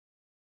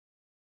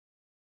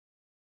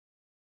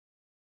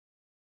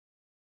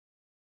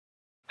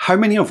How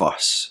many of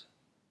us,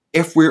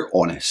 if we're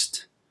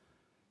honest,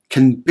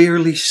 can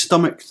barely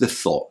stomach the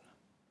thought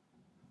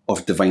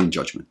of divine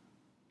judgment?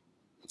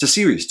 It's a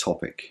serious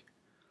topic.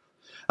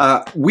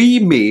 We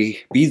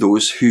may be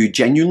those who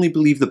genuinely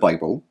believe the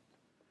Bible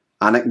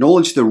and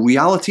acknowledge the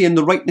reality and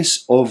the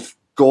rightness of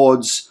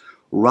God's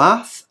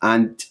wrath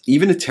and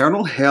even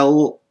eternal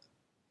hell,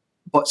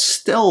 but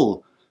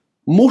still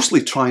mostly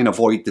try and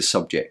avoid the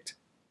subject.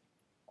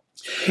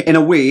 In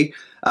a way,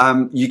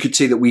 you could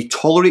say that we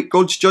tolerate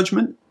God's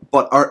judgment,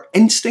 but our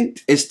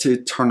instinct is to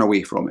turn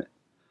away from it.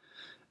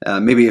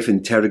 Maybe if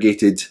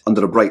interrogated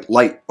under a bright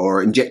light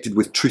or injected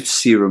with truth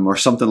serum or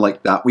something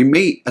like that, we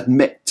may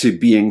admit to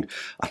being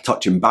a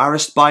touch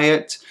embarrassed by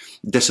it,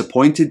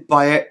 disappointed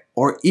by it,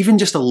 or even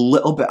just a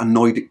little bit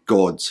annoyed at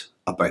God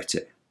about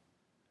it.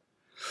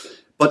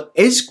 But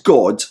is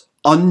God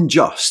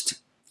unjust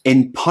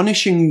in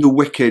punishing the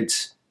wicked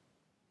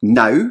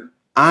now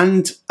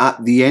and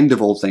at the end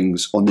of all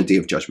things on the day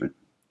of judgment?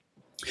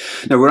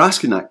 Now, we're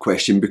asking that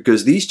question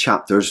because these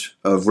chapters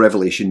of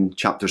Revelation,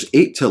 chapters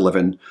 8 to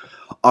 11,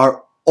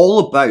 are all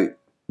about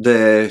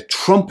the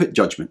trumpet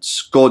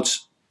judgments,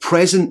 God's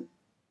present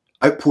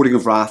outpouring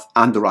of wrath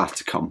and the wrath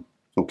to come.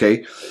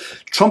 Okay?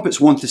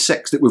 Trumpets 1 to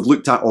 6 that we've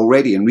looked at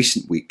already in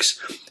recent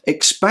weeks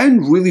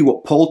expound really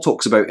what Paul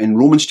talks about in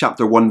Romans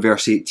chapter 1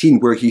 verse 18,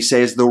 where he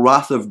says the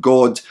wrath of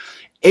God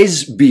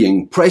is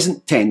being,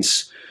 present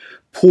tense,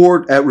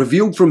 poured,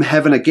 revealed from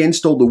heaven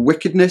against all the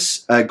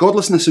wickedness,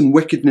 godlessness and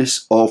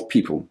wickedness of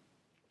people.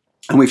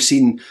 And we've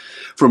seen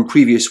from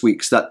previous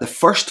weeks that the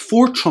first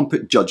 4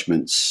 trumpet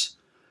judgments,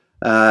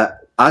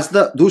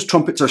 those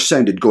trumpets are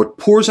sounded, God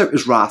pours out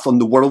his wrath on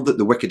the world that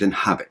the wicked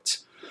inhabit.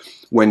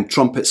 When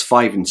trumpets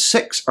 5 and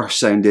 6 are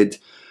sounded,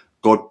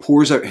 God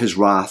pours out his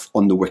wrath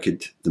on the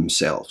wicked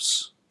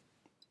themselves.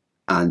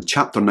 And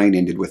chapter 9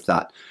 ended with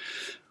that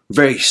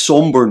very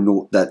somber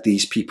note that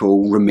these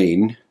people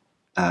remain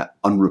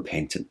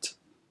unrepentant.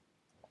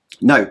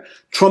 Now,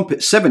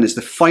 trumpet 7 is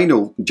the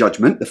final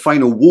judgment, the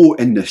final woe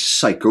in this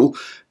cycle,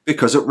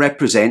 because it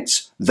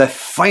represents the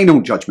final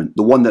judgment,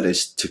 the one that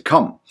is to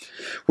come,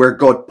 where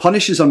God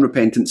punishes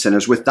unrepentant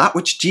sinners with that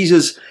which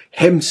Jesus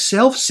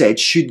himself said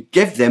should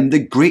give them the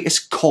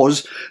greatest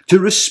cause to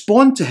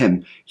respond to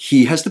him.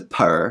 He has the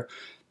power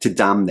to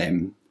damn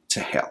them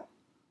to hell.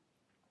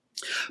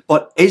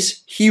 But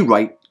is he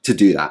right to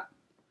do that?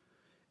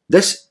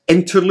 This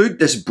interlude,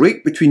 this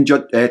break between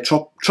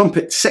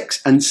trumpet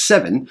 6 and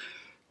 7,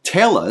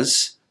 tell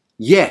us,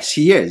 yes,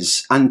 he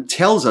is, and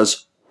tells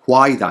us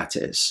why that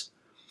is.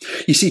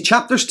 You see,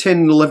 chapters 10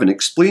 and 11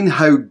 explain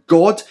how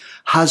God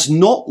has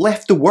not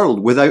left the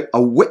world without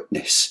a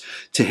witness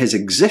to his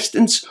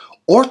existence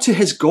or to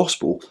his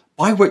gospel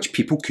by which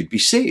people could be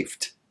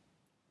saved.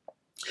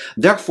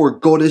 Therefore,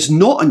 God is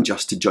not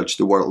unjust to judge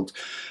the world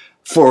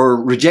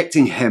for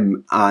rejecting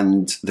him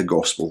and the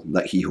gospel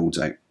that he holds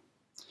out.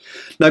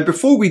 Now,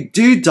 before we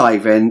do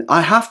dive in,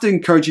 I have to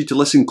encourage you to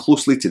listen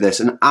closely to this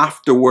and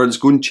afterwards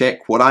go and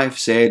check what I've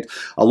said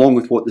along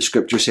with what the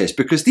scripture says,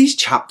 because these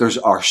chapters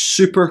are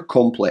super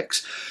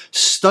complex.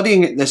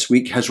 Studying it this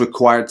week has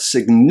required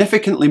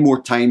significantly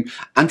more time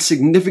and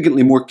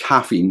significantly more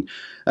caffeine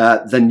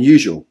than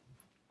usual.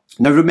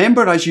 Now,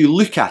 remember, as you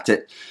look at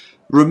it,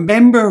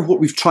 remember what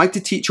we've tried to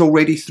teach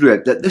already through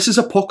it, that this is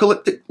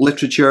apocalyptic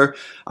literature,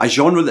 a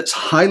genre that's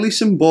highly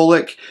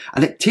symbolic,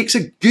 and it takes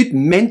a good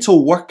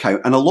mental workout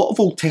and a lot of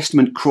Old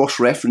Testament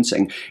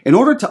cross-referencing in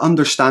order to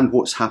understand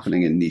what's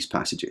happening in these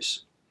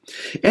passages.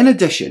 In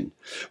addition,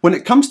 when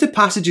it comes to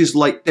passages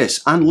like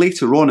this, and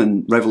later on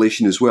in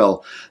Revelation as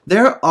well,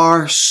 there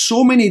are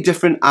so many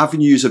different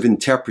avenues of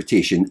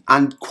interpretation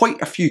and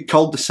quite a few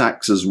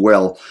cul-de-sacs as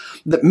well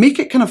that make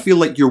it kind of feel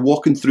like you're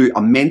walking through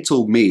a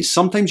mental maze.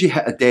 Sometimes you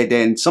hit a dead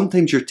end,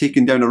 sometimes you're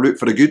taken down a route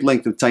for a good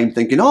length of time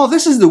thinking, oh,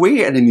 this is the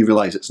way, and then you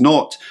realise it's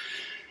not,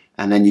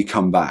 and then you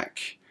come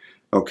back.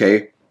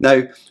 Okay?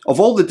 Now, of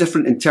all the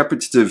different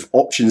interpretative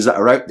options that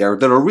are out there,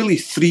 there are really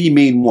 3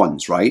 main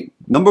ones, right?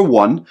 Number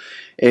 1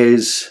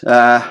 is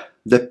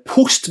the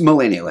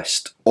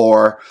post-millennialist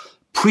or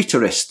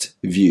preterist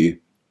view.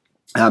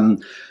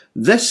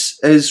 This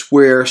is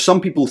where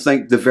some people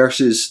think the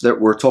verses that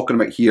we're talking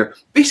about here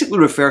basically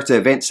refer to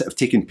events that have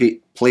taken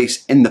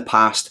place in the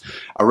past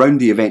around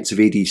the events of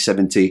AD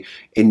 70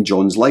 in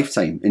John's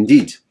lifetime.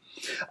 Indeed,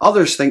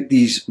 others think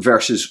these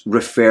verses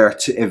refer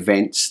to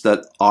events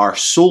that are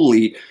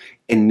solely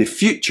in the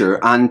future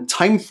and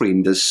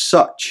time-framed as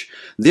such.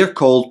 They're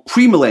called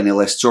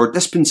premillennialists or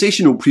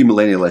dispensational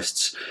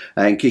premillennialists,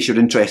 in case you're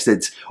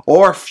interested,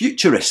 or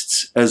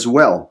futurists as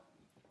well,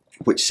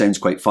 which sounds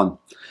quite fun.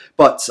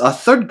 But a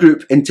third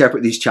group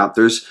interpret these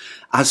chapters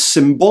as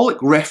symbolic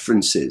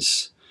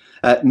references,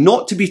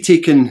 not to be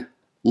taken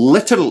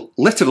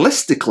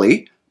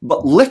literalistically,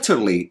 but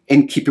literally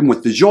in keeping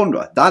with the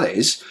genre. That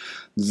is,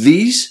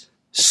 these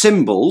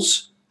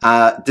symbols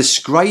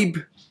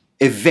describe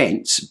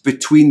events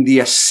between the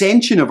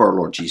ascension of our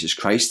Lord Jesus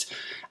Christ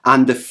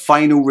and the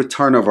final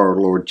return of our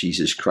Lord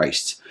Jesus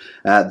Christ.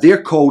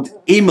 They're called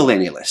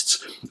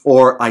amillennialists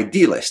or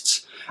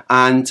idealists,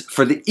 And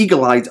for the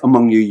eagle-eyed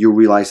among you, you'll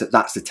realise that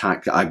that's the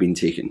tack that I've been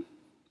taking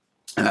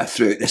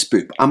throughout this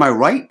book. Am I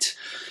right?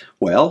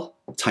 Well,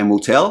 time will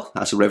tell.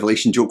 That's a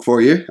Revelation joke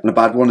for you, and a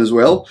bad one as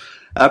well.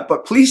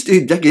 But please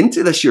do dig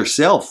into this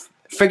yourself.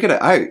 Figure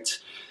it out.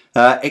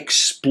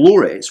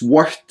 Explore it. It's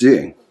worth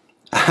doing.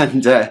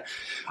 And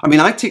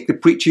I take the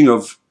preaching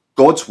of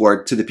God's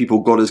word to the people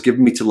God has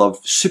given me to love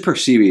super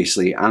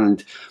seriously,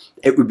 and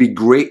it would be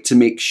great to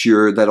make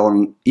sure that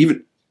on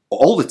even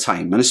all the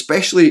time, and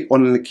especially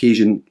on an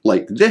occasion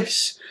like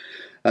this,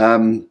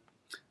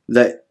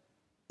 that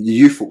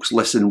you folks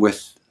listen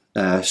with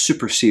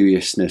super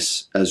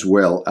seriousness as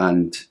well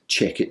and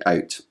check it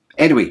out.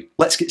 Anyway,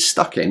 let's get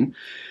stuck in,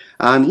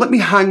 and let me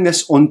hang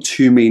this on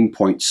two main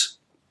points.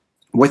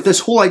 With this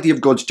whole idea of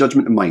God's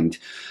judgment in mind,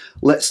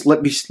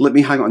 let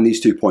me hang on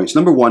these 2 points.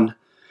 Number one,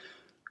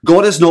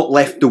 God has not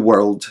left the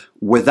world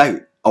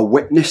without a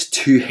witness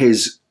to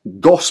his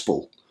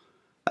gospel.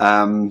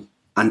 And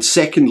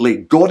secondly,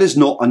 God is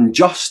not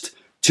unjust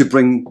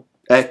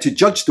to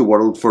judge the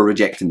world for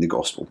rejecting the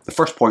gospel. The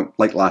first point,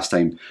 like last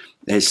time,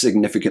 is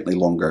significantly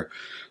longer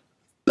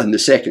than the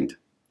second.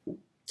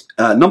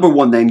 Number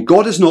one then,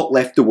 God has not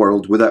left the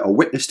world without a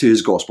witness to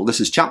his gospel. This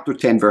is chapter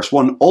 10, verse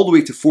 1, all the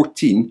way to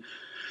 14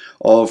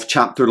 of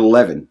chapter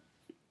 11.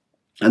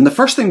 And the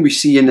first thing we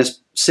see in this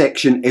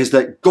section is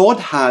that God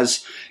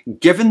has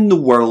given the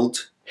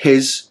world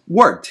his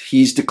word.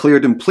 He's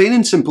declared in plain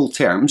and simple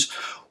terms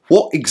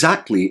what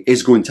exactly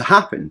is going to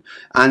happen.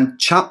 And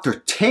chapter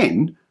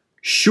 10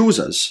 shows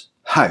us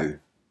how.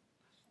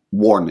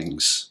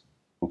 Warnings.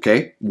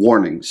 Okay?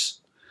 Warnings.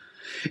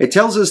 It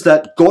tells us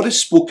that God has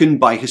spoken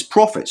by his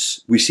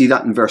prophets. We see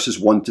that in verses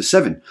 1 to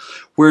 7,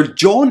 where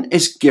John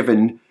is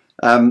given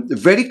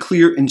very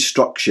clear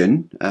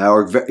instruction,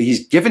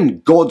 he's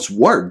given God's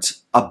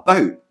words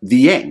about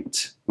the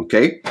end.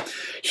 Okay?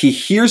 He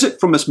hears it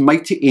from this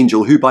mighty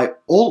angel who by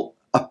all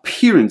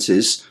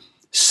appearances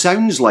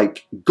sounds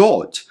like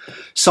God.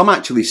 Some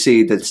actually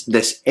say that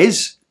this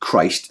is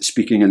Christ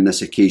speaking on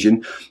this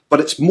occasion, but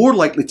it's more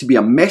likely to be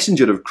a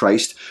messenger of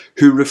Christ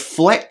who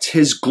reflects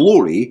his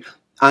glory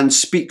and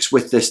speaks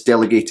with this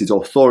delegated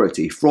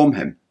authority from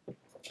him.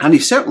 And he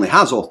certainly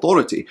has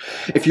authority.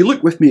 If you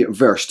look with me at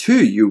verse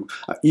 2,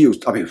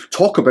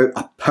 talk about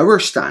a power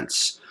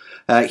stance.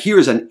 Here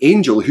is an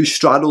angel who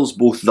straddles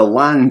both the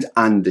land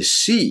and the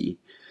sea.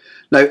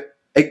 Now,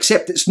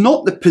 except it's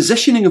not the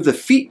positioning of the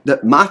feet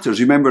that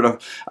matters. Remember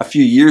a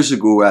few years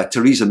ago,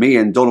 Theresa May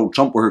and Donald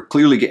Trump were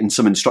clearly getting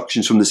some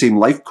instructions from the same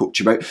life coach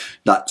about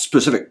that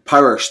specific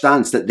power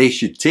stance that they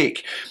should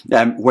take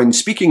when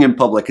speaking in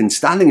public and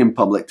standing in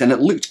public, and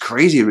it looked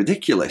crazy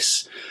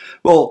ridiculous.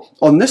 Well,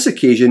 on this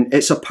occasion,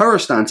 it's a power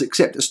stance,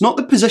 except it's not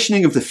the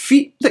positioning of the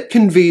feet that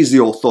conveys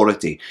the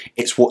authority.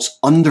 It's what's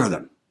under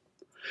them.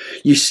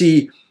 You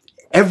see,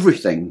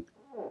 everything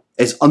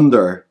is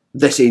under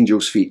this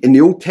angel's feet. In the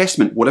Old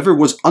Testament, whatever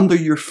was under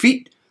your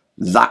feet,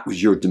 that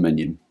was your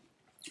dominion.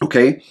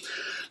 Okay?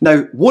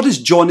 Now, what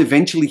does John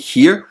eventually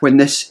hear when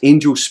this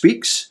angel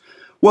speaks?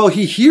 Well,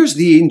 he hears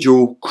the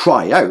angel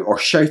cry out or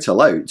shout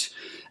aloud,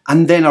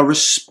 and then a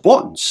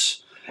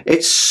response.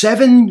 It's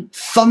 7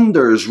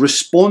 thunders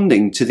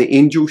responding to the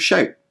angel's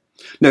shout.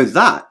 Now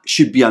that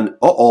should be an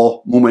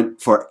uh-oh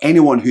moment for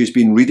anyone who's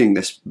been reading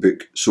this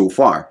book so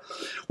far.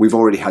 We've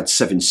already had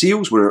 7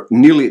 seals. We're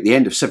nearly at the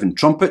end of 7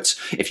 trumpets.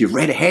 If you've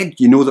read ahead,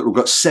 you know that we've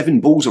got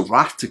 7 bowls of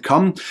wrath to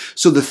come.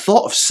 So the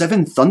thought of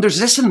 7 thunders,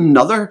 is this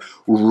another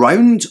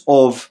round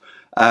of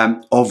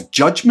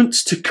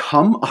judgments to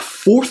come? A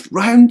 4th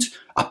round?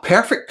 A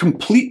perfect,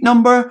 complete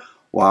number?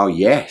 Wow,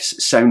 yes,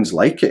 it sounds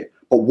like it.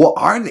 But what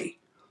are they?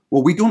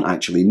 Well, we don't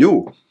actually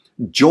know.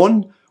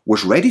 John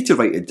was ready to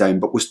write it down,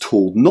 but was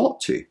told not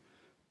to.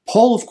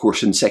 Paul, of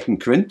course, in 2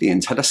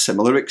 Corinthians had a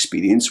similar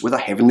experience with a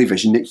heavenly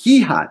vision that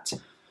he had.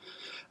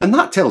 And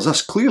that tells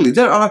us clearly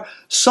there are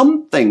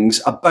some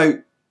things about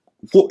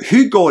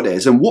who God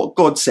is and what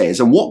God says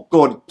and what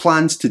God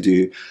plans to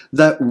do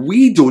that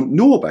we don't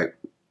know about.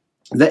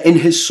 That in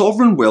his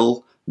sovereign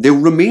will, they'll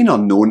remain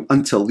unknown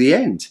until the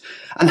end.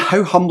 And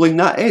how humbling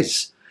that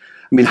is.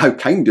 I mean, how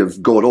kind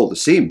of God all the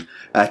same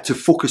to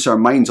focus our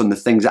minds on the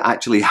things that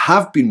actually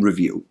have been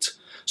revealed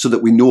so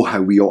that we know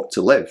how we ought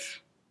to live.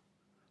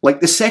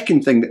 Like the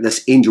second thing that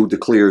this angel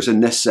declares in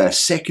this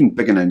second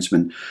big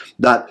announcement,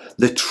 that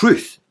the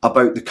truth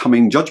about the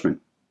coming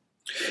judgment.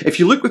 If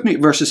you look with me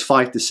at verses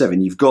 5 to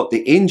 7, you've got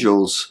the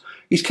angels,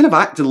 he's kind of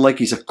acting like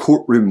he's a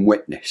courtroom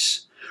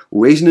witness,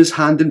 raising his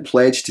hand in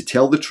pledge to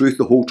tell the truth,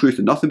 the whole truth,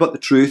 and nothing but the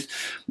truth.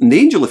 And the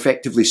angel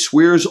effectively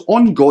swears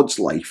on God's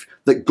life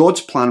that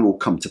God's plan will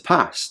come to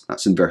pass.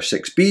 That's in verse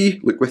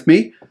 6b. Look with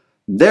me.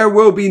 There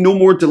will be no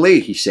more delay,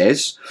 he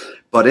says.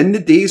 But in the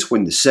days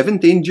when the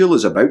 7th angel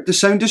is about to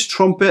sound his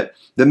trumpet,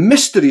 the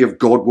mystery of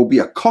God will be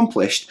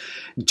accomplished,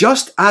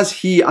 just as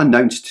he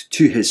announced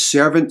to his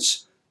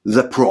servants,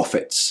 the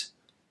prophets.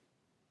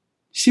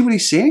 See what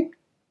he's saying?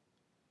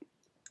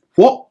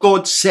 What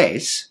God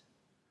says,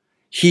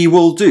 he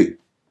will do.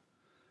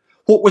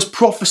 What was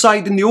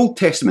prophesied in the Old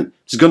Testament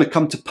is going to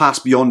come to pass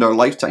beyond our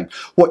lifetime.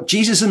 What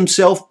Jesus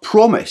himself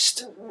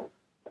promised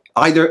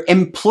either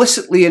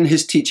implicitly in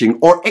his teaching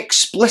or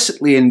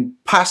explicitly in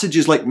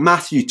passages like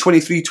Matthew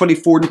 23,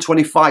 24 and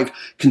 25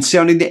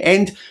 concerning the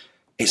end,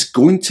 it's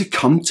going to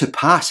come to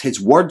pass. His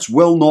words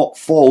will not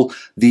fall.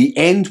 The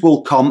end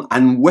will come,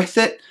 and with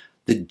it,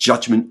 the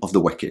judgment of the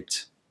wicked.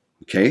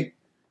 Okay?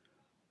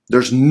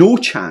 There's no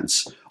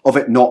chance of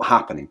it not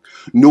happening.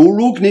 No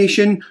rogue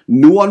nation,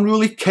 no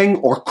unruly king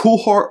or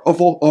cohort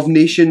of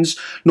nations,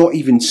 not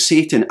even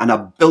Satan and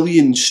a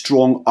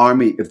billion-strong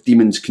army of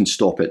demons can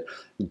stop it.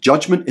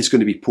 Judgment is going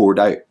to be poured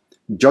out.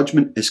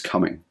 Judgment is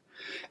coming.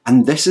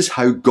 And this is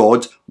how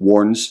God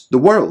warns the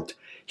world.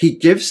 He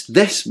gives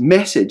this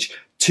message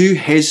to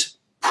his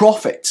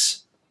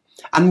prophets.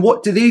 And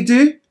what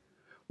do?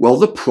 Well,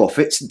 the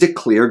prophets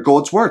declare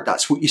God's word.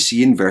 That's what you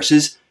see in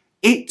verses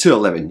 8 to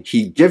 11.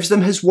 He gives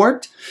them his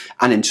word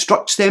and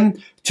instructs them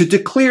to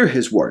declare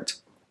his word.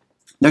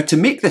 Now, to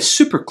make this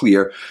super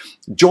clear,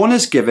 John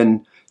is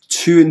given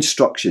two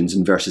instructions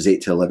in verses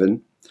 8 to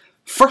 11.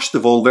 First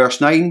of all, verse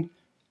 9,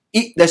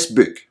 eat this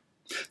book.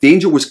 The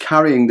angel was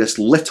carrying this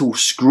little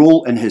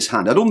scroll in his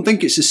hand. I don't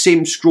think it's the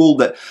same scroll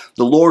that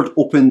the Lord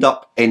opened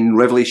up in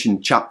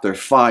Revelation chapter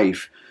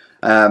 5,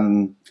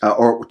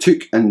 or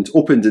took and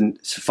opened in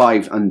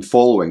 5 and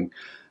following.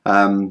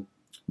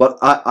 But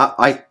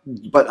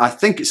I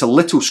think it's a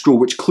little scroll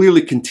which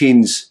clearly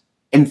contains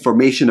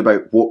information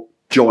about what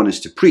John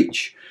is to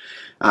preach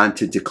and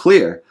to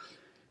declare.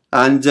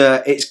 And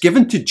it's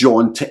given to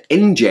John to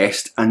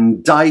ingest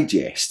and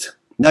digest.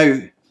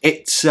 Now,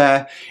 it's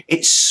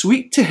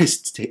sweet to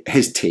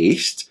his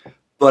taste,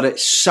 but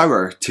it's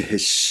sour to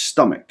his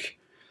stomach.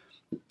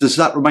 Does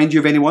that remind you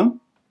of anyone?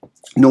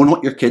 No,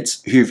 not your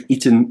kids who've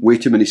eaten way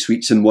too many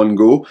sweets in one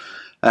go.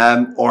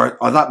 Or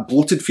that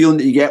bloated feeling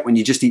that you get when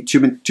you just eat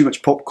too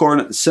much popcorn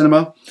at the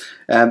cinema.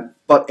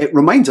 But it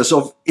reminds us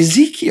of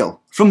Ezekiel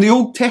from the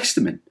Old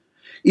Testament.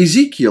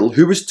 Ezekiel,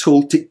 who was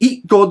told to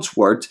eat God's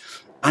word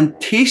and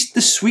taste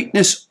the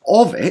sweetness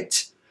of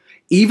it,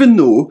 even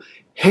though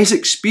his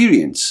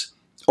experience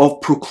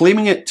of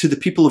proclaiming it to the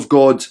people of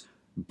God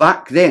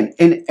back then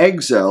in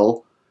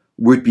exile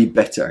would be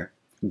bitter.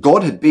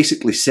 God had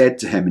basically said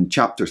to him in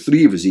chapter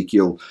 3 of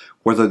Ezekiel,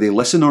 whether they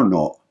listen or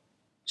not,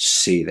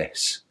 say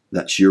this.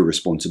 That's your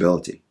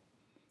responsibility.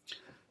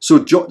 So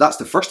that's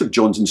the first of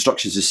John's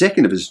instructions. The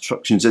second of his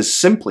instructions is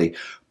simply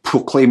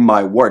proclaim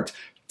my word.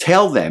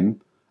 Tell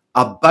them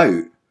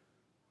about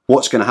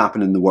what's going to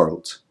happen in the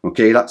world.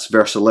 Okay, that's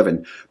verse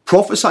 11.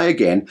 Prophesy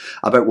again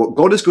about what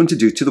God is going to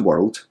do to the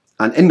world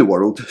and in the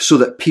world so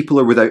that people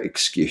are without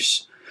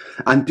excuse.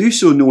 And do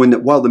so knowing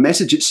that while the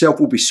message itself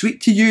will be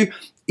sweet to you,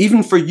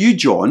 even for you,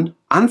 John,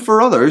 and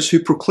for others who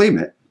proclaim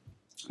it,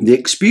 the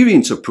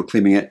experience of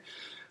proclaiming it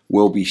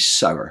will be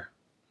sour.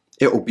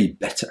 It will be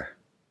bitter.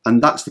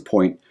 And that's the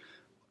point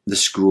the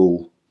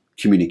scroll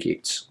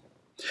communicates.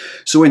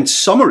 So in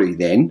summary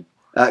then,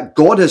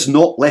 God has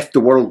not left the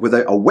world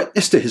without a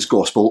witness to his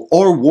gospel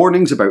or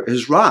warnings about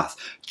his wrath.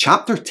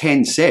 Chapter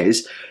 10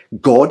 says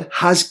God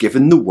has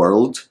given the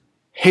world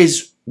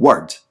his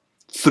word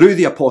through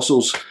the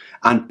apostles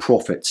and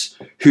prophets,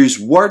 whose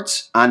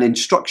words and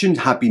instructions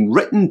have been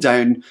written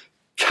down,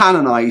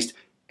 canonized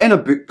in a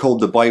book called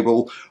the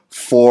Bible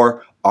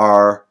for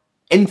our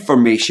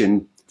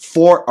information,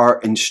 for our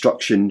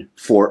instruction,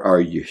 for our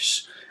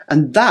use.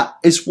 And that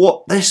is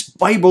what this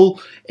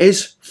Bible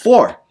is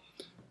for.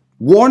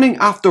 Warning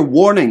after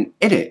warning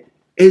in it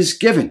is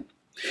given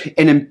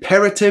in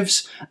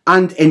imperatives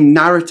and in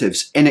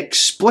narratives, in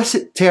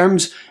explicit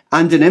terms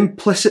and in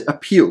implicit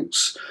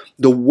appeals.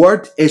 The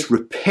word is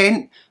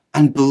repent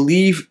and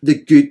believe the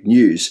good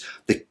news.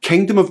 The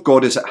kingdom of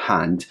God is at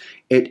hand.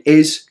 It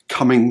is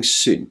coming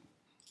soon.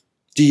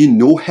 Do you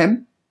know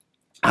him?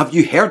 Have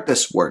you heard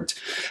this word?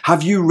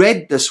 Have you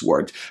read this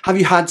word? Have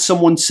you had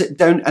someone sit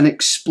down and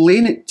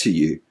explain it to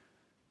you?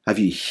 Have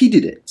you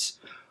heeded it?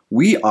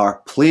 We are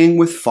playing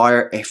with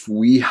fire if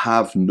we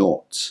have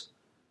not.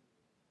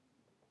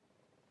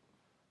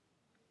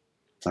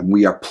 And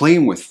we are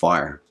playing with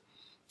fire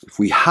if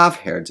we have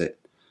heard it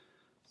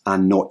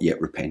and not yet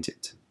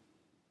repented.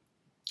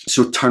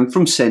 So turn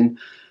from sin,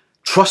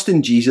 trust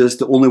in Jesus,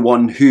 the only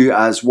one who,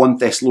 as 1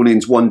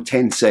 Thessalonians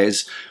 1:10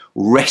 says,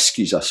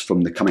 rescues us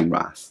from the coming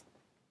wrath.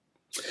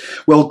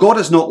 Well, God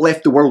has not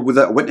left the world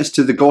without a witness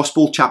to the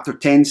gospel. Chapter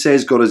 10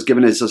 says God has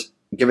given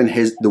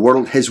the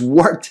world his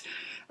word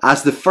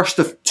as the first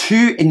of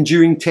two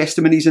enduring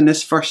testimonies in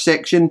this first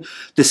section.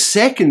 The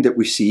second that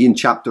we see in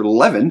chapter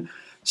 11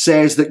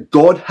 says that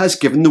God has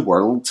given the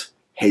world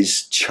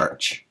his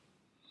church.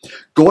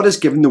 God has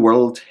given the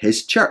world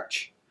his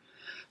church.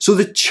 So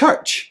the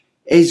church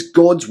is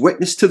God's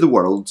witness to the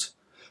world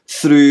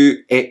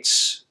through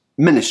its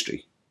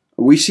ministry.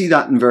 We see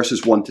that in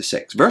verses 1 to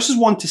 6. Verses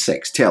 1 to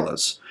 6 tell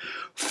us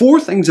 4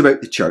 things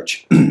about the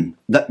church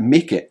that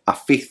make it a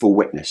faithful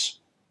witness.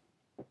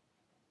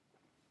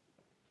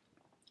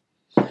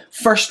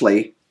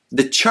 Firstly,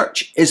 the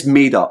church is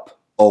made up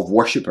of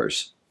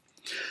worshippers.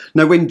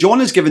 Now, when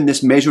John is given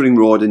this measuring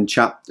rod in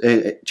chapter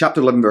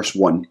 11, verse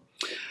 1,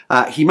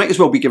 he might as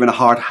well be given a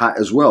hard hat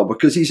as well,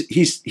 because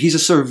he's a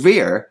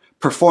surveyor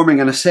performing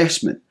an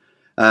assessment.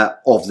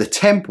 of the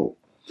temple.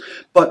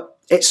 But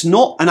it's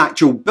not an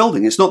actual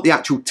building. It's not the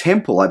actual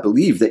temple, I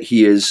believe, that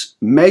he is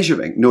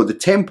measuring. No, the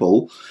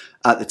temple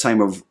at the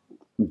time of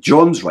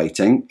John's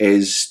writing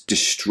is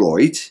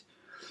destroyed.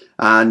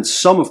 And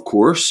some, of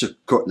course,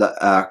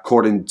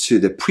 according to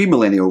the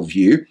premillennial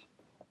view,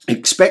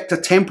 expect a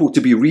temple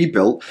to be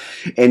rebuilt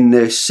in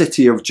the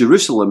city of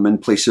Jerusalem in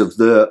place of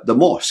the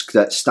mosque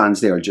that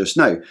stands there just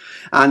now.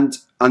 And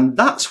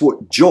that's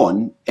what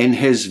John, in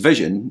his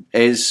vision,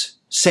 is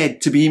said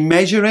to be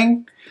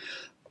measuring.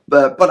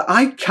 But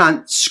I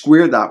can't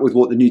square that with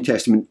what the New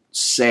Testament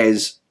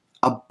says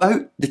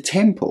about the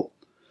temple.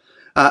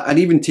 And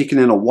even taking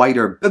in a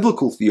wider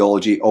biblical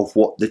theology of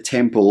what the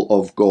temple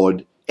of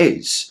God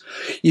is.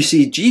 You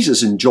see,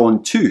 Jesus in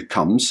John 2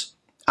 comes,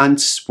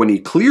 and when he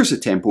clears the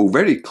temple,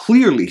 very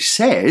clearly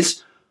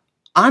says,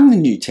 I'm the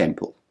new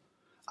temple.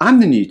 I'm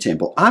the new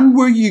temple. I'm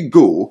where you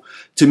go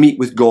to meet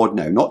with God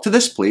now. Not to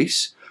this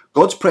place.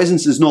 God's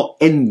presence is not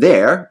in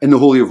there, in the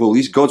Holy of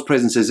Holies. God's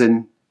presence is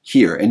in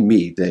here, in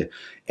me, the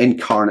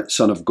incarnate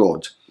Son of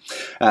God.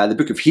 The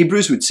book of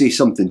Hebrews would say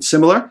something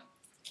similar,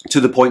 to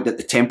the point that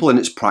the temple and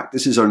its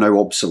practices are now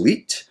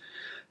obsolete.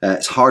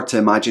 It's hard to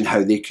imagine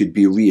how they could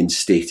be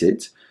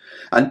reinstated.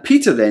 And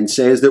Peter then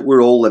says that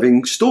we're all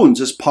living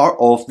stones as part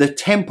of the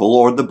temple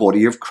or the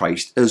body of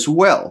Christ as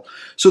well.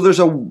 So there's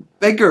a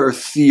bigger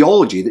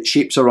theology that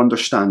shapes our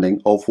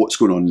understanding of what's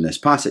going on in this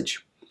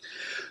passage.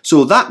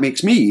 So that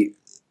makes me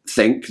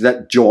think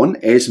that John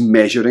is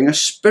measuring a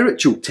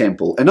spiritual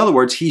temple. In other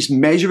words, he's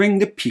measuring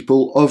the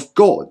people of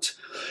God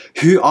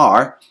who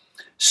are,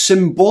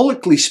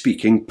 symbolically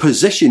speaking,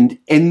 positioned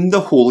in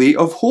the Holy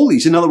of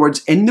Holies. In other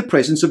words, in the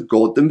presence of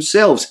God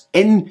themselves,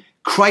 in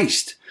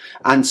Christ,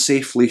 and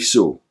safely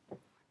so.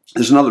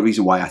 There's another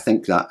reason why I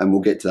think that, and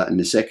we'll get to that in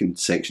the second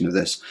section of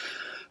this.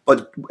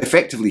 But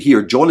effectively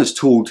here, John is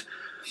told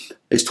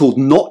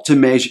not to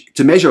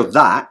measure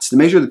that, to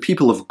measure the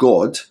people of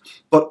God,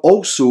 but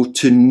also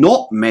to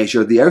not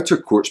measure the outer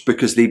courts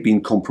because they've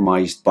been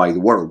compromised by the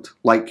world,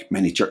 like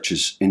many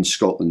churches in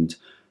Scotland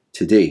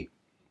today.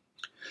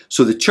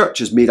 So the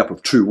church is made up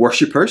of true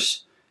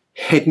worshippers,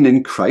 hidden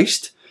in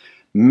Christ,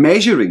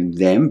 measuring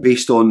them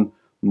based on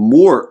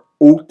more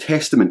Old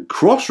Testament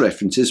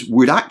cross-references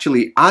would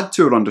actually add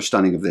to our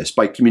understanding of this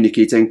by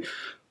communicating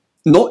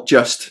not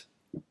just,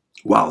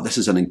 wow, this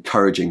is an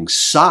encouraging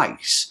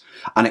size,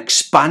 an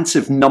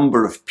expansive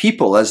number of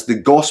people as the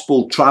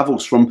gospel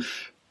travels from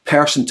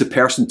person to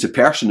person to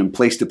person and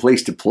place to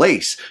place to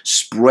place,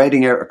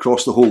 spreading out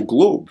across the whole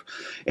globe.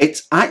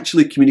 It's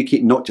actually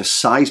communicating not just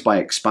size by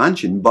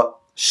expansion, but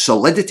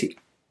solidity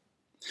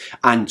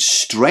and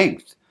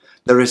strength.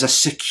 There is a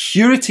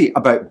security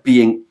about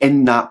being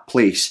in that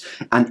place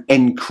and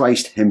in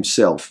Christ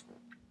himself.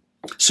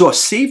 So a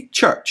saved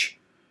church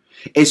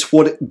is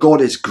what God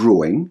is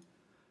growing.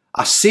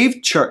 A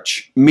saved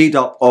church made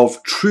up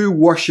of true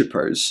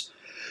worshippers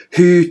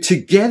who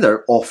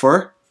together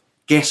offer,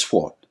 guess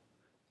what?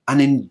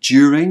 An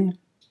enduring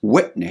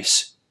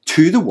witness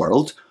to the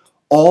world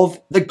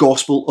of the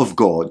gospel of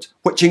God,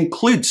 which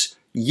includes,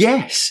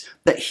 yes,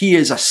 that he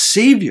is a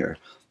saviour,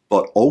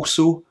 but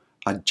also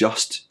a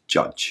just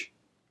judge.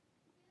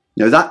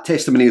 Now that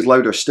testimony is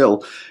louder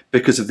still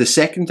because of the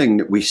second thing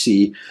that we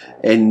see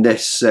in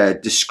this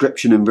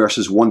description in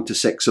verses 1 to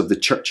 6 of the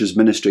church's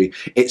ministry.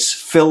 It's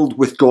filled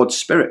with God's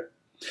Spirit.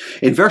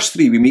 In verse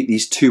 3 we meet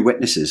these two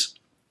witnesses,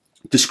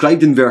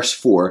 described in verse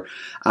 4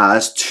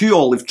 as 2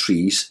 olive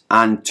trees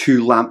and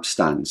 2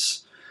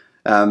 lampstands.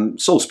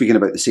 It's all speaking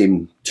about the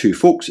same 2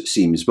 folks, it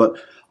seems, but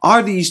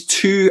are these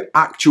 2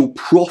 actual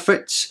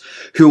prophets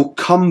who'll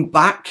come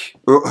back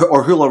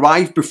or who'll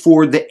arrive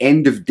before the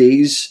end of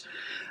days?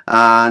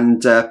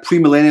 And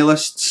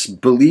premillennialists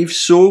believe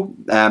so,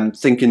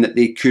 thinking that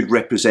they could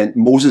represent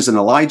Moses and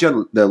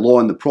Elijah, the law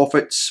and the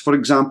prophets, for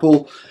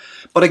example.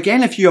 But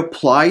again, if you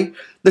apply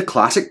the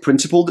classic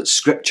principle that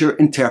Scripture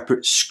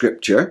interprets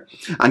Scripture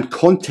and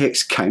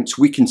context counts,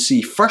 we can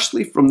see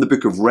firstly from the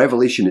book of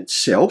Revelation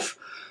itself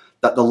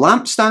that the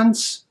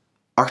lampstands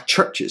are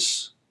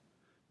churches.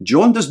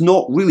 John does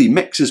not really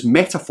mix his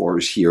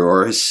metaphors here,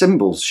 or his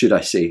symbols, should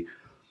I say.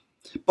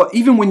 But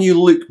even when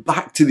you look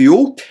back to the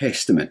Old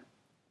Testament,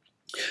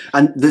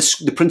 and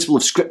the principle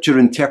of Scripture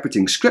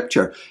interpreting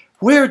Scripture,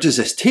 where does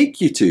this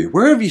take you to?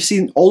 Where have you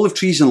seen olive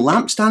trees and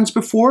lampstands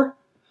before?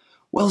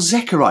 Well,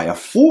 Zechariah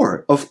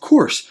 4, of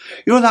course.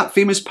 You know that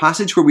famous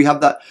passage where we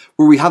have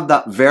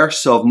that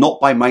verse of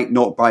not by might,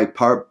 not by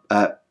power,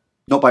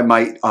 not by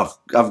might. I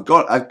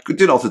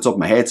do it off the top of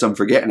my head, so I'm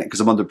forgetting it because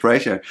I'm under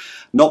pressure.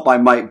 Not by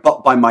might,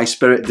 but by my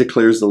Spirit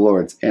declares the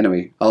Lord.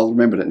 Anyway, I'll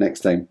remember it next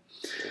time.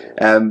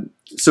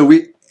 So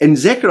in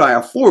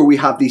Zechariah 4 we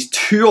have these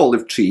 2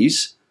 olive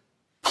trees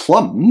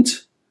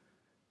plumbed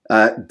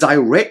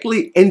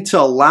directly into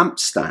a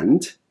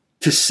lampstand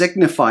to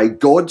signify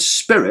God's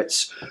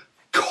Spirit's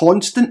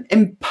constant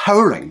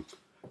empowering,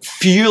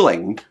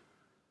 fueling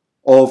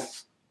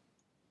of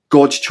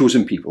God's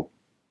chosen people.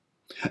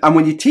 And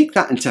when you take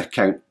that into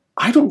account,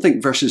 I don't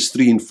think verses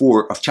 3 and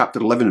 4 of chapter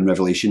 11 in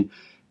Revelation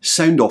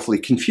sound awfully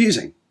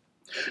confusing.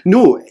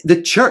 No,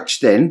 the church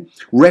then,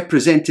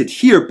 represented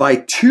here by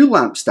two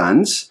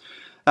lampstands,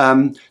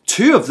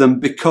 two of them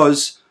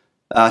because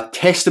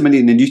testimony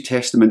in the New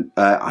Testament,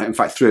 in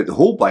fact throughout the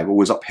whole Bible,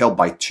 was upheld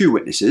by two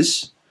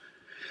witnesses.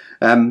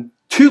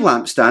 Two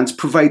lampstands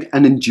provide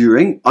an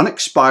enduring,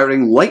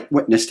 unexpiring light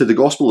witness to the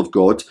gospel of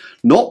God,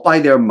 not by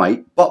their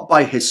might, but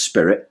by his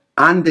Spirit,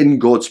 and in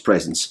God's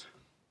presence.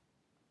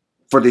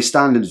 For they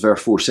stand, as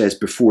verse 4 says,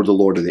 before the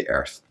Lord of the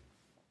earth.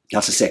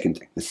 That's the second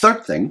thing. The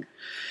third thing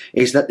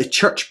is that the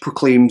church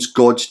proclaims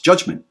God's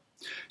judgment.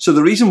 So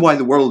the reason why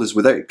the world is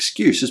without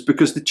excuse is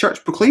because the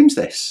church proclaims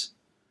this.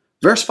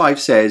 Verse 5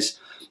 says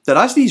that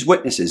as these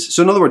witnesses,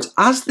 so in other words,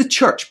 as the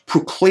church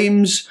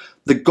proclaims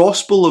the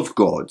gospel of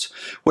God,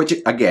 which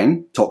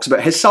again talks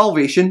about his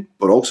salvation,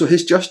 but also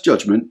his just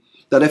judgment,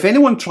 that if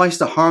anyone tries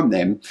to harm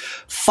them,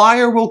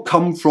 fire will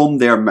come from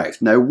their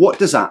mouth. Now, what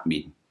does that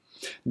mean?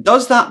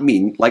 Does that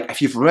mean, like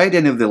if you've read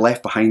any of the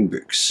Left Behind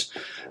books,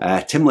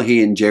 Tim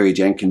LaHaye and Jerry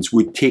Jenkins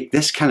would take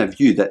this kind of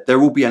view that there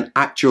will be an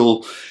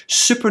actual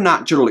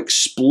supernatural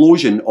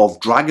explosion of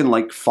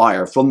dragon-like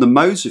fire from the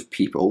mouths of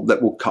people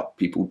that will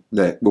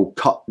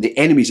cut the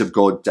enemies of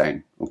God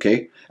down.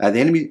 Okay,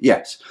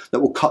 that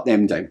will cut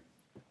them down.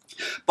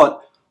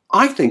 But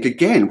I think,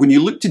 again, when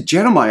you look to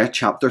Jeremiah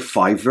chapter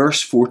 5,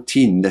 verse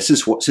 14, this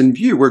is what's in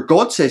view, where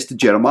God says to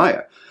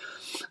Jeremiah,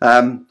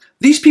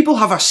 these people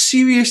have a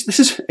serious, this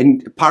is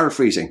in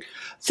paraphrasing,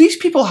 these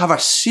people have a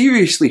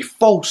seriously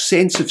false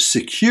sense of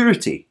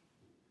security.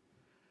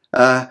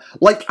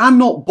 Like I'm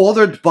not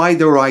bothered by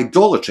their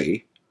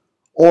idolatry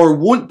or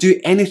won't do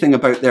anything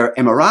about their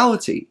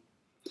immorality.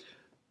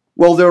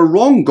 Well, they're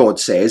wrong, God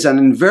says, and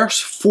in verse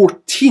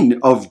 14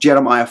 of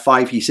Jeremiah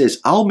 5, he says,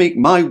 I'll make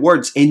my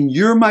words in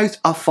your mouth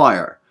a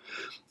fire,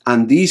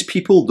 and these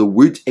people the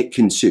wood it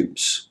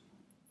consumes.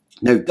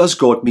 Now, does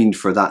God mean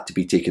for that to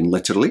be taken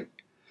literally?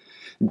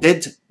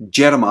 Did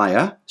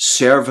Jeremiah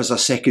serve as a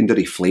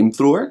secondary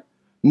flamethrower?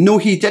 No,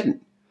 he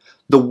didn't.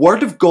 The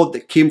word of God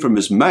that came from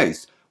his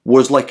mouth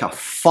was like a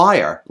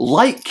fire,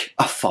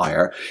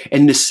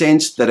 in the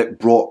sense that it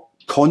brought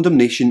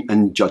condemnation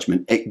and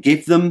judgment. It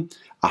gave them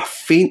a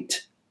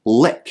faint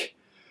lick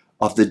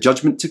of the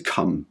judgment to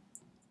come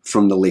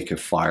from the lake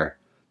of fire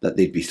that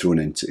they'd be thrown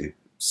into.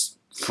 It's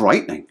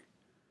frightening.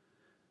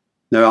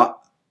 Now,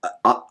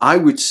 I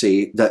would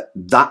say that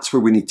that's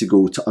where we need to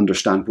go to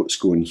understand what's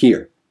going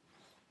here.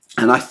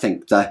 And I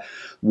think that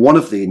one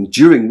of the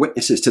enduring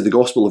witnesses to the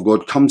gospel of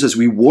God comes as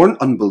we warn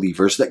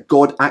unbelievers that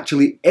God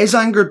actually is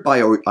angered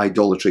by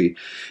idolatry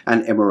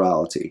and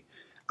immorality.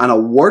 And a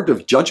word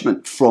of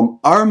judgment from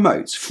our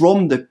mouths,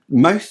 from the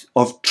mouth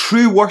of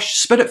true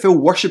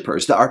Spirit-filled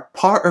worshippers that are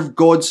part of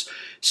God's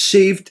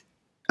saved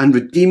and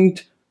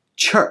redeemed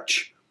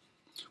church.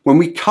 When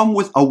we come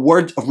with a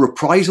word of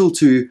reprisal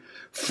to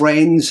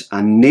friends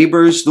and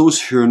neighbours,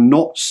 those who are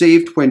not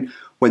saved,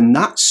 when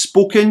that's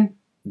spoken,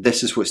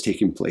 this is what's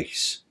taking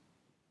place.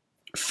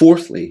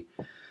 Fourthly,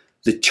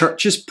 the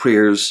church's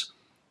prayers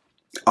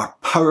are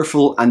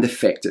powerful and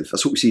effective.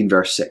 That's what we see in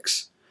verse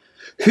 6.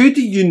 Who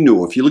do you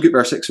know, if you look at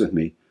verse 6 with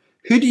me,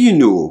 who do you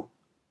know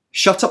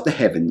shut up the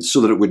heavens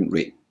so that it wouldn't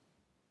rain?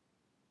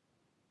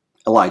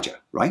 Elijah,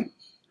 right?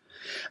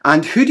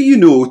 And who do you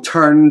know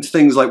turned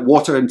things like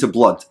water into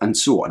blood and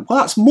so on? Well,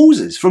 that's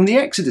Moses from the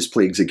Exodus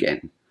plagues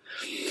again.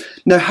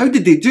 Now, how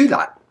did they do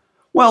that?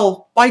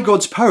 Well, by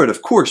God's power,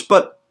 of course,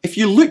 but if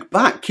you look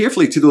back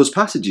carefully to those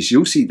passages,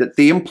 you'll see that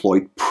they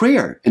employed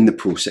prayer in the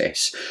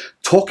process,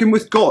 talking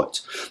with God.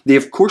 They,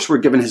 of course, were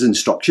given his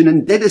instruction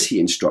and did as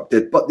he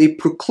instructed, but they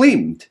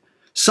proclaimed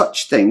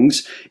such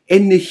things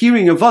in the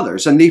hearing of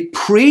others, and they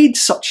prayed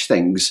such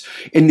things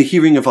in the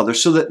hearing of others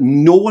so that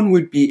no one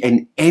would be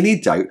in any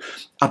doubt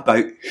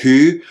about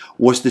who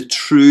was the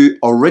true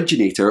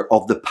originator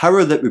of the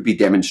power that would be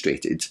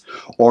demonstrated,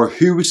 or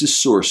who was the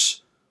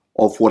source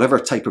of whatever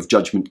type of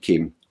judgment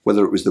came,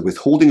 whether it was the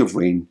withholding of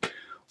rain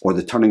or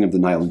the turning of the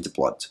Nile into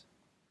blood.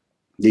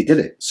 They did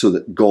it so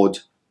that God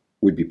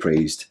would be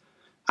praised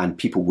and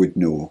people would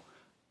know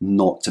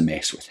not to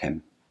mess with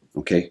him.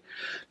 Okay?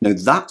 Now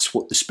that's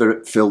what the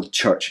Spirit-filled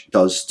church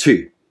does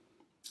too.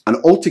 And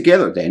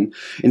altogether then,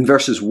 in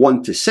verses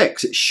 1 to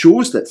 6, it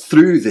shows that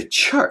through the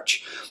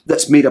church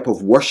that's made up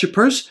of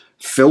worshippers,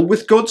 filled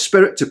with God's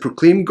Spirit to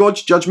proclaim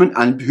God's judgment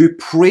and who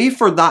pray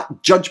for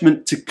that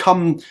judgment to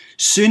come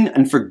soon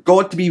and for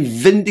God to be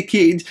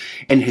vindicated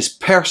in his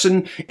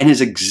person, in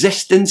his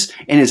existence,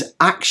 in his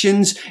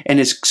actions, in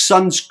his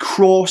son's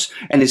cross,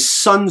 in his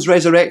son's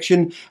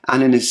resurrection,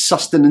 and in his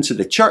sustenance of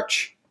the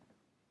church,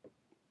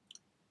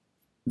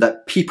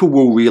 that people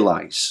will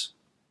realize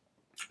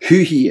who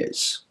he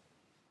is,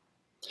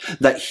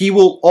 that he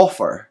will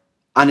offer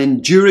an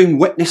enduring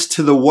witness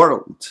to the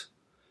world,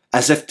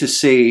 as if to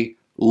say,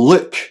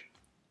 look,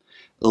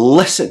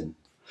 listen,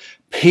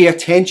 pay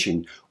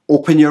attention,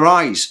 open your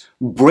eyes,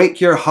 break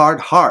your hard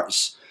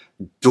hearts,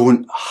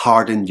 don't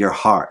harden your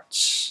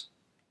hearts.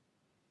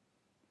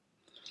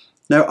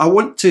 Now, I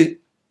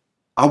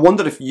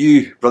wonder if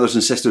you, brothers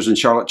and sisters in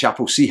Charlotte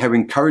Chapel, see how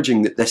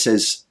encouraging that this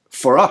is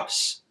for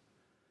us.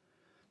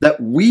 That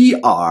we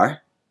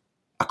are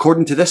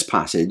according to this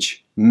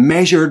passage,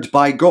 measured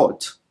by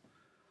God.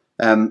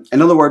 In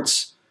other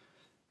words,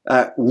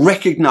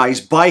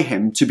 recognized by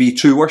him to be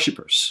true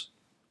worshippers.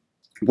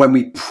 When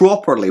we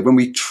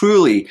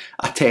truly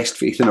attest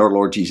faith in our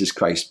Lord Jesus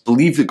Christ,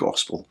 believe the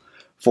gospel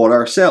for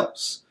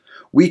ourselves,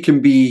 we can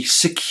be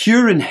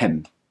secure in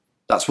him.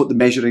 That's what the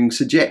measuring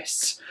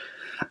suggests.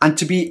 And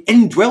to be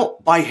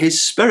indwelt by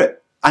his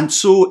Spirit, and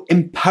so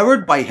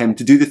empowered by him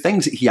to do the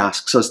things that he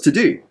asks us to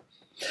do.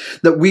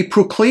 That we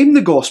proclaim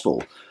the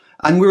gospel,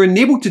 and we're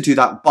enabled to do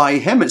that by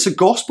him. It's a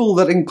gospel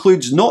that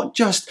includes not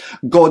just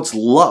God's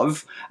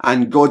love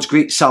and God's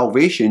great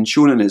salvation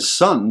shown in his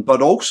Son,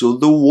 but also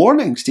the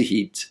warnings to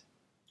heed.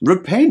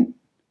 Repent,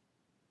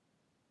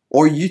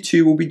 or you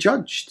too will be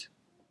judged.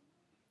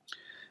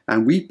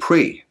 And we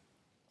pray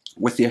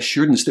with the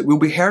assurance that we'll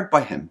be heard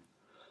by him.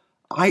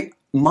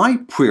 My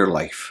prayer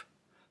life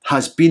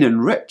has been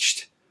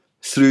enriched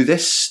through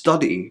this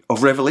study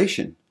of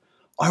Revelation.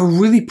 I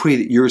really pray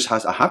that yours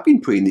has. I have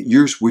been praying that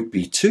yours would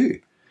be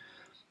too.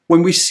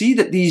 When we see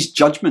that these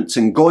judgments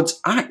and God's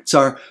acts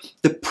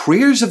the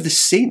prayers of the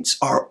saints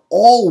are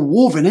all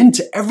woven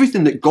into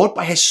everything that God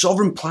by his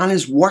sovereign plan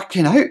is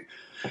working out.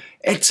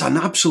 It's an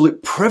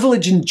absolute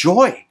privilege and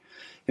joy.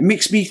 It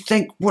makes me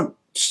think, what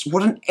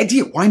an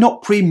idiot. Why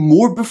not pray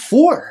more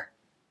before?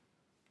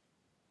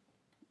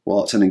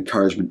 Well, it's an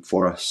encouragement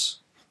for us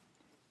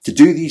to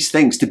do these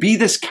things, to be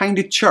this kind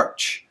of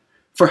church.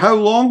 For how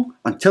long?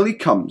 Until he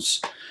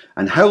comes.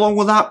 And how long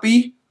will that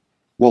be?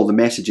 Well, the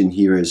message in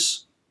here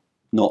is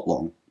not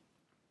long.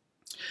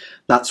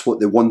 That's what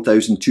the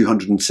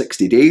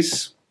 1,260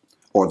 days,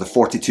 or the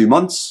 42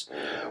 months,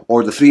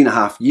 or the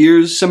 3.5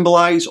 years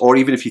symbolise, or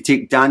even if you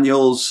take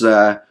Daniel's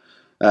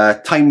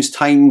times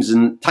time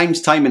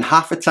and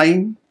half a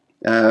time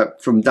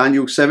from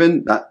Daniel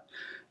 7,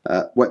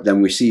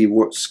 then we see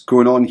what's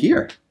going on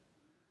here.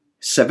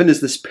 7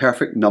 is this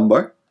perfect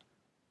number.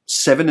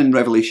 7 in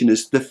Revelation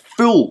is the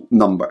full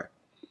number.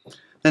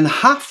 Then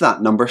half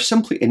that number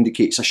simply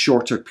indicates a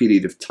shorter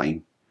period of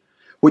time,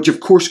 which of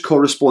course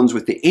corresponds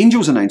with the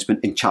angel's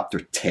announcement in chapter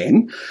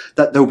 10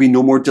 that there will be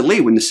no more delay.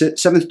 When the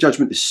 7th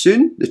judgment is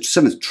soon, the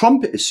 7th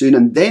trumpet is soon,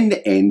 and then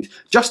the end,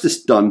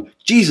 justice done,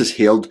 Jesus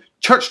hailed,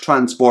 church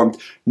transformed,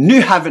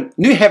 new heaven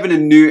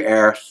and new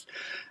earth,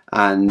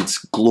 and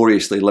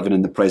gloriously living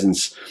in the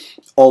presence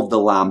of the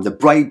Lamb. The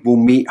bride will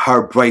meet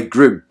her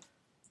bridegroom.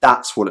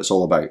 That's what it's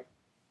all about.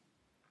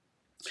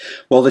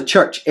 Well, the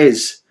church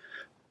is,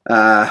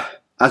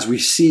 as we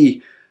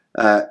see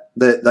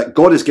that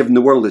God has given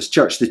the world as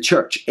church, the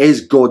church is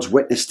God's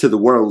witness to the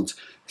world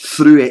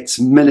through its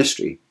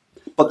ministry.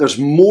 But there's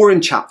more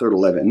in chapter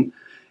 11.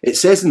 It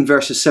says in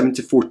verses 7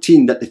 to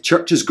 14 that the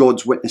church is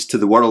God's witness to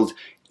the world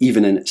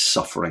even in its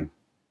suffering.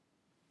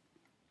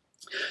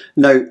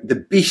 Now, the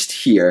beast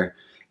here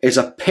is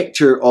a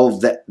picture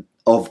of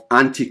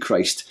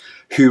Antichrist,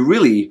 who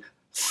really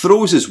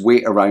throws his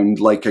weight around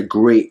like a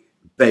great,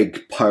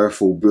 big,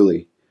 powerful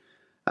bully.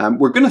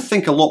 We're going to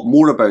think a lot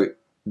more about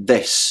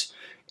this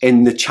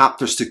in the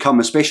chapters to come,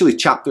 especially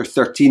chapter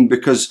 13,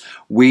 because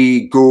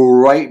we go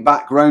right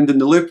back round in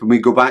the loop and we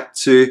go back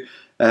to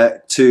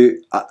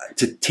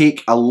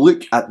take a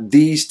look at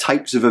these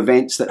types of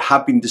events that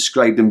have been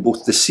described in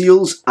both the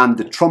seals and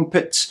the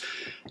trumpets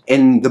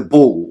in the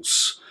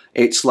bowls.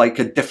 It's like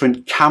a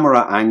different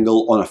camera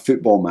angle on a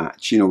football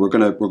match. You know, we're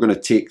gonna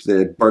take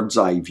the bird's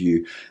eye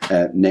view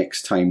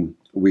next time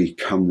we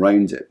come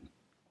round it.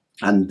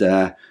 And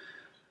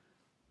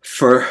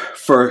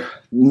for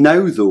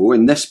now, though,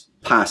 in this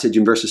passage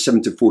in verses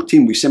 7 to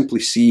 14, we simply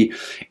see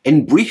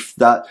in brief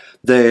that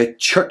the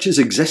church's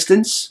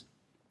existence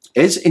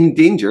is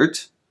endangered.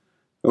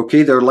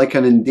 Okay, they're like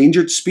an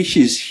endangered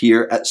species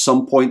here at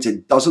some point.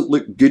 It doesn't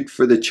look good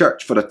for the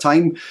church. For a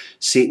time,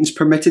 Satan's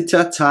permitted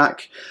to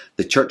attack.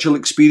 The church will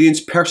experience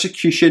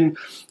persecution.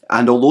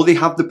 And although they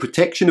have the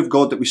protection of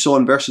God that we saw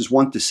in verses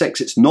 1 to 6,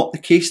 it's not the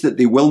case that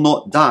they will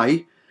not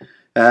die.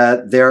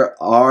 There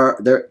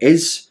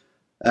is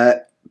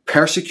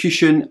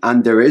persecution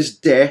and there is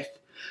death.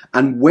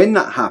 And when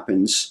that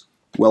happens,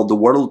 well, the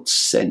world's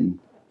sin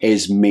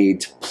is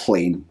made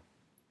plain.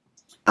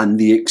 And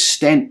the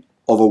extent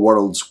of a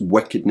world's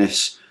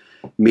wickedness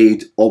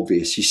made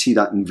obvious. You see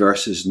that in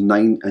verses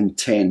 9 and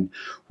 10,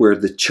 where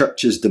the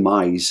church's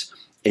demise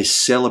is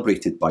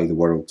celebrated by the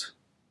world.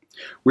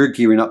 We're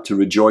gearing up to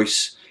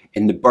rejoice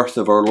in the birth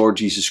of our Lord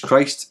Jesus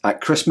Christ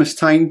at Christmas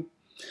time.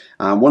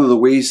 One of the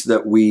ways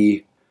that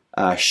we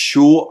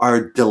show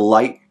our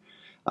delight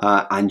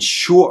and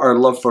show our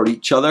love for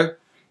each other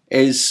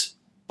is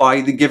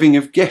by the giving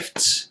of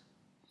gifts.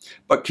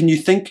 But can you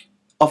think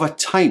of a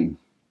time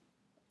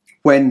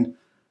when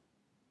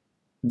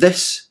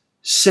this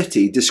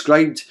city,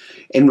 described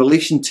in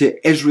relation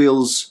to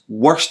Israel's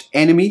worst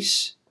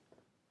enemies,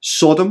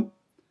 Sodom,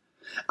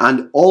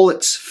 and all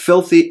its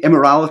filthy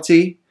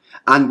immorality,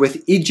 and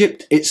with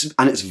Egypt its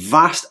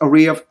vast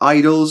array of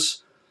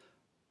idols,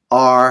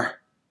 are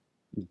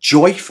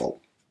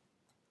joyful,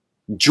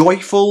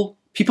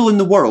 people in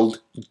the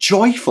world,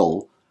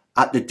 joyful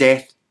at the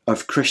death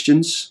of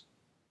Christians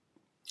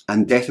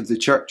and death of the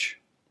church?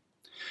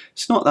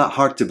 It's not that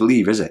hard to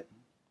believe, is it?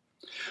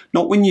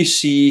 Not when you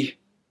see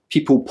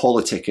people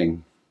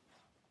politicking,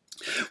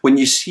 when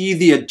you see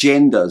the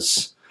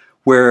agendas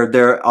where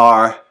there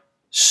are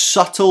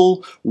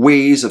subtle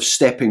ways of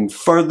stepping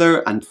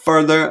further and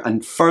further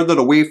and further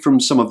away from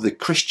some of the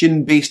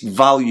Christian-based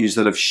values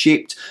that have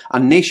shaped a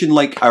nation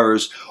like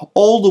ours,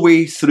 all the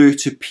way through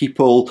to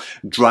people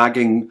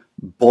dragging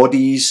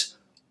bodies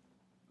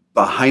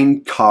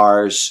behind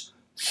cars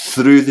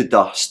through the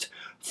dust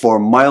for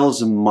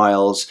miles and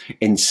miles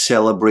in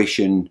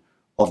celebration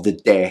of the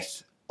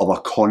death of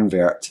a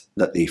convert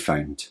that they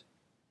found.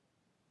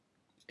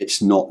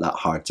 It's not that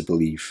hard to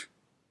believe.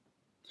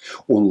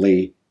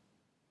 Only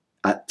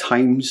at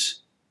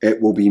times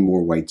it will be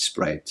more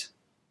widespread.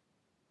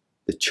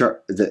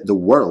 The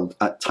world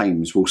at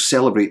times will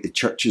celebrate the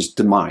church's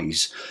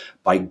demise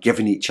by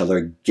giving each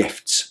other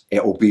gifts.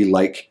 It will be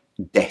like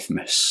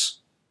Deathmas.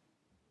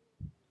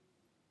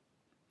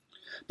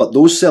 But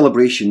those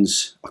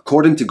celebrations,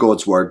 according to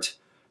God's word,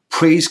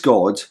 praise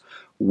God,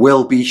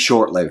 will be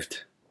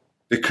short-lived,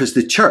 because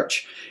the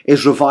church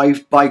is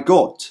revived by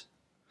God.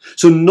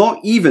 So not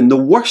even the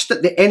worst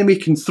that the enemy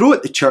can throw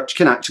at the church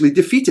can actually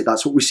defeat it.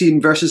 That's what we see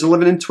in verses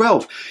 11 and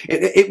 12.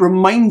 It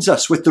reminds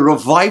us with the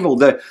revival,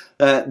 the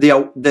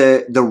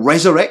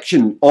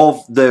resurrection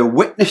of the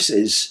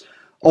witnesses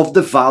of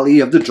the valley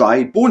of the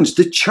dry bones.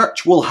 The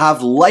church will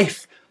have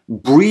life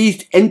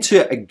breathed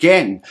into it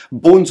again.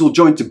 Bones will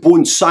join to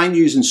bones,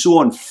 sinews and so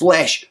on,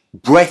 flesh,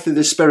 breath of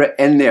the Spirit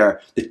in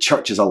there. The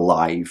church is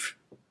alive.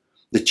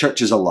 The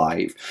church is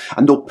alive.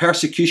 And though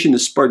persecution,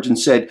 as Spurgeon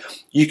said,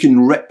 you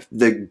can rip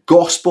the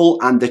gospel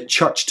and the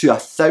church to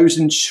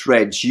 1,000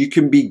 shreds, you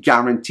can be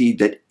guaranteed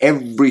that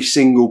every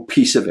single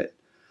piece of it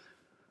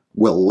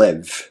will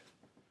live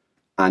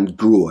and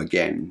grow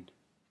again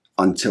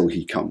until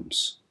he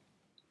comes.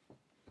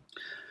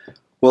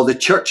 Well, the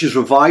church is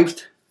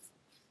revived.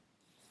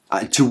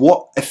 And to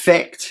what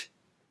effect?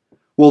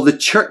 Well, the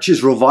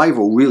church's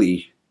revival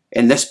really,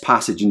 in this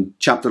passage in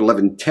chapter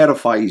 11,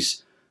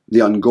 terrifies the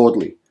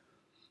ungodly.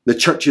 The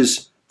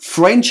church's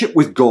friendship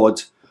with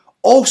God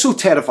also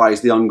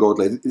terrifies the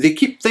ungodly. They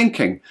keep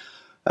thinking,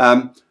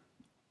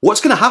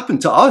 what's going to happen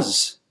to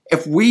us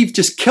if we've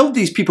just killed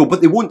these people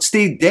but they won't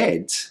stay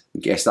dead? I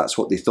guess that's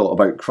what they thought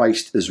about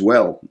Christ as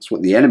well. That's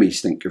what the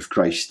enemies think of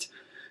Christ.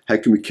 How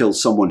can we kill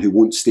someone who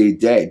won't stay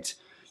dead?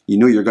 You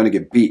know you're going to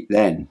get beat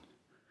then.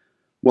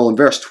 Well, in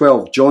verse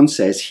 12, John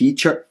says he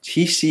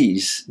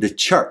sees the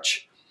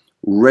church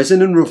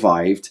risen and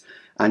revived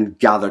and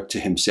gathered to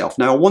himself.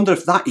 Now, I wonder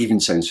if that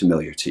even sounds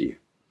familiar to you.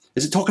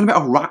 Is it talking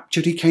about a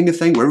rapture-y kind of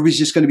thing where everybody's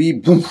just going to be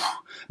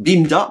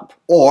beamed up?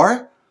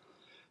 Or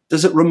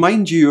does it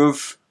remind you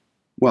of,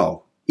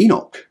 well,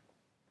 Enoch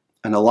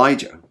and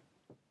Elijah,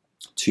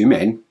 two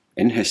men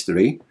in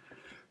history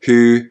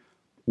who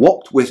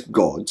walked with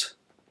God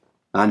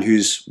and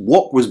whose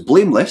walk was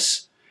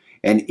blameless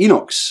in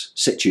Enoch's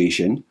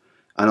situation,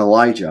 and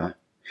Elijah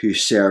who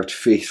served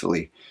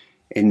faithfully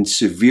in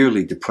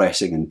severely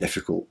depressing and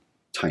difficult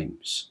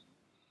times?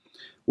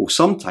 Well,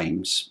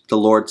 sometimes the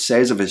Lord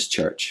says of his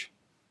church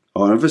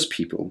or of his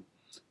people,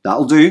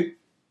 that'll do,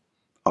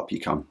 up you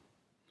come.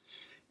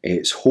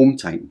 It's home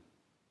time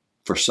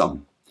for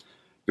some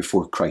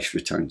before Christ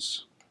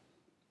returns.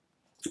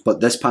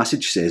 But this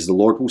passage says the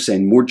Lord will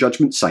send more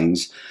judgment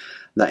signs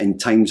that in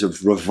times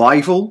of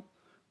revival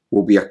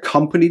will be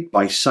accompanied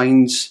by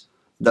signs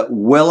that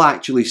will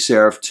actually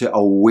serve to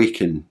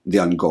awaken the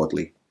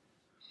ungodly.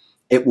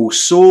 It will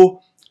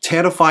so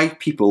terrify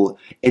people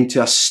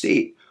into a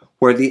state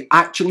where they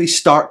actually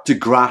start to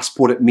grasp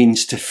what it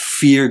means to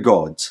fear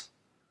God,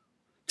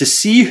 to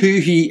see who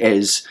he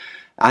is,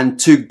 and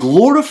to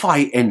glorify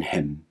in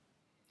him,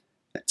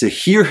 to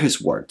hear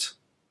his word,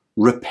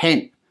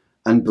 repent,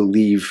 and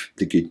believe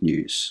the good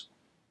news.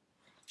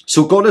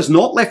 So God has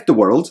not left the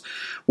world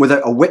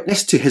without a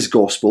witness to his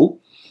gospel.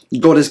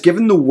 God has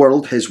given the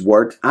world his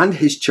word and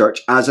his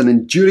church as an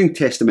enduring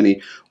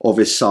testimony of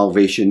his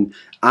salvation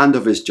and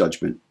of his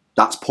judgment.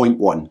 That's point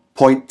one.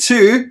 Point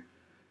two,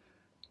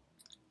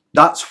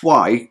 that's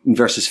why in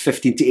verses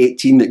 15 to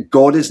 18 that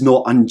God is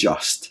not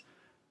unjust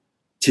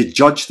to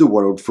judge the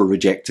world for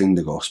rejecting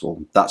the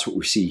gospel. That's what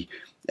we see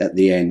at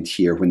the end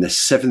here when the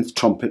seventh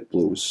trumpet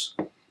blows.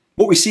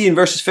 What we see in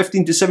verses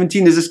 15 to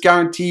 17 is this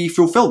guarantee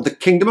fulfilled. The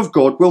kingdom of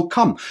God will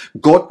come.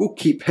 God will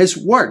keep his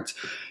word.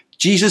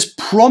 Jesus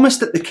promised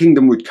that the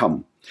kingdom would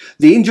come.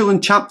 The angel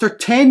in chapter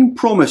 10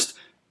 promised,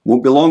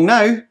 won't be long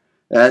now,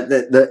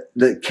 that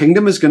the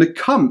kingdom is going to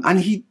come. And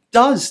he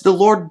does. The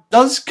Lord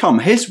does come.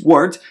 His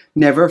word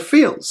never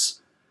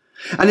fails.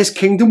 And his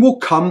kingdom will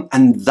come,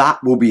 and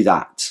that will be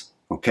that.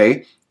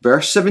 Okay?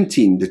 Verse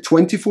 17, the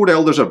 24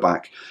 elders are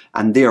back,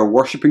 and they are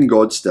worshipping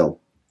God still.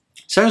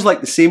 Sounds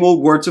like the same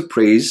old words of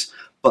praise,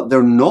 but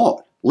they're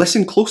not.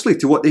 Listen closely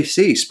to what they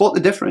say. Spot the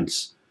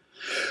difference.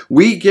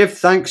 We give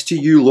thanks to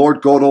you,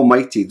 Lord God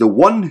Almighty, the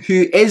one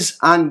who is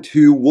and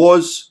who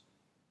was,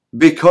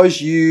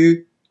 because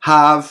you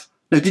have...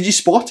 Now, did you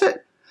spot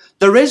it?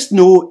 There is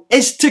no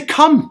is to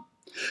come,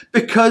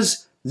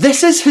 because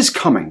this is his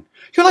coming.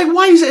 You're like,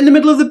 why is it in the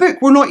middle of the book?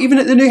 We're not even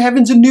at the new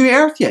heavens and new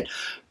earth yet.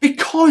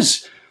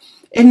 Because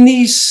in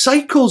these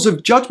cycles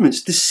of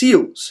judgments, the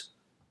seals,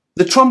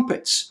 the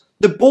trumpets,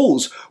 the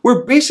bowls,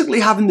 we're basically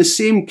having the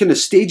same kind of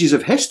stages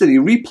of history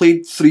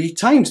replayed 3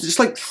 times. It's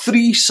like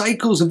 3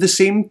 cycles of the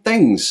same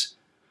things.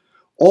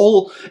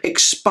 All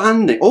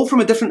expanding, all from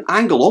a different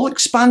angle, all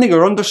expanding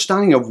our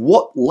understanding of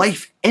what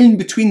life in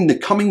between the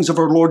comings of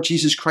our Lord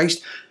Jesus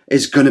Christ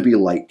is going to be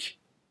like.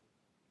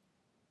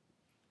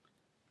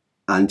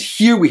 And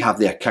here we have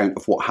the account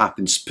of what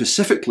happens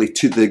specifically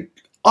to the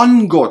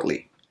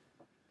ungodly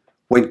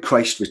when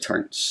Christ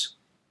returns.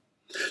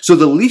 So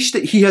the least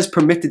that he has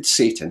permitted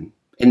Satan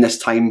in this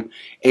time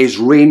is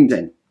reined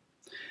in.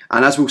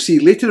 And as we'll see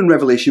later in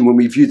Revelation, when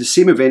we view the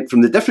same event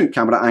from the different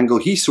camera angle,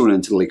 he's thrown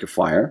into the lake of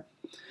fire.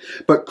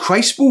 But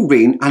Christ will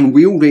reign, and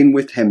we'll reign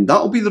with him. That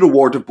will be the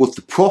reward of both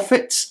the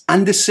prophets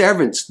and the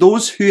servants,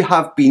 those who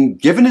have been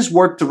given his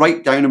word to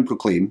write down and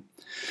proclaim,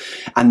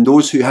 and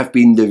those who have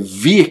been the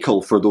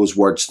vehicle for those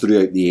words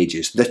throughout the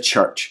ages, the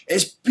church.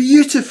 It's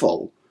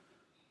beautiful.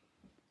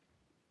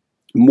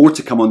 More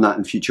to come on that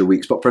in future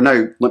weeks, but for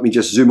now, let me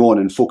just zoom on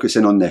and focus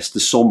in on this, the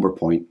somber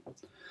point,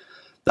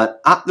 that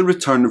at the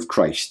return of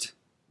Christ,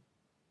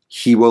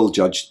 he will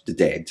judge the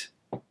dead.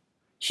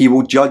 He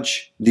will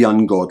judge the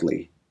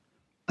ungodly.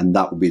 And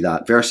that will be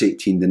that. Verse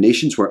 18, the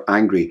nations were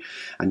angry,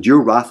 and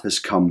your wrath has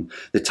come.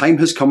 The time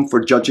has come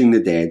for judging the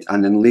dead,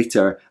 and then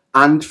later,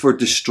 and for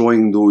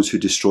destroying those who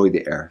destroy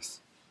the earth.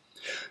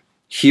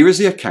 Here is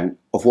the account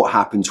of what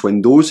happens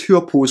when those who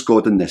oppose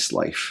God in this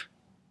life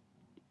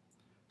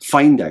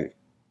find out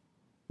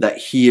that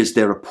he is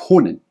their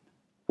opponent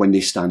when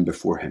they stand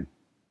before him.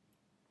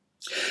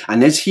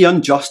 And is he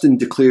unjust in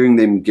declaring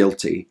them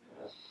guilty?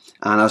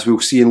 And as we'll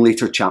see in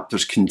later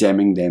chapters,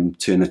 condemning them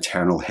to an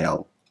eternal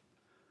hell?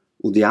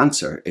 Well, the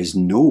answer is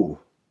no.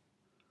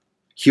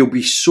 He'll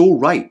be so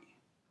right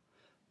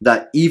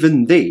that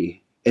even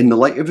they, in the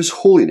light of his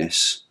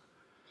holiness,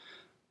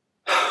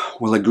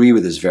 will agree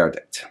with his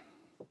verdict.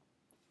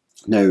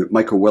 Now,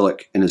 Michael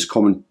Willock, in his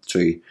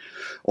commentary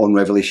on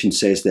Revelation,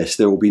 says this: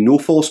 there will be no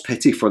false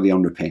pity for the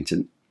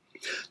unrepentant.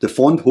 The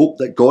fond hope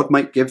that God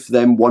might give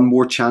them one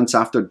more chance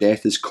after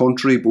death is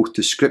contrary both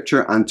to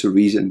Scripture and to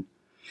reason.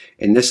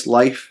 In this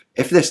life,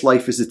 if this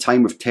life is the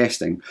time of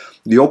testing,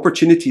 the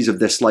opportunities of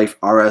this life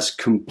are as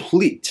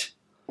complete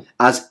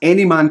as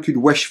any man could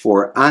wish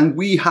for, and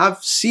we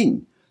have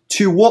seen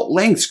to what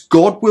lengths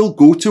God will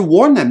go to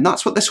warn them.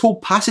 That's what this whole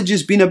passage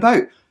has been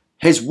about.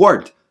 His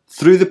word,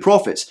 through the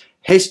prophets,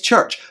 his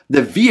church,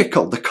 the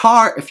vehicle, the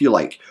car, if you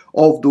like,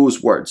 of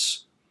those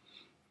words.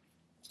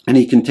 And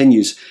he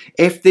continues,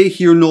 if they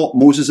hear not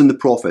Moses and the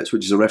prophets,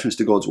 which is a reference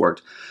to God's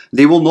word,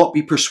 they will not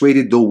be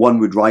persuaded though one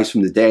would rise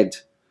from the dead.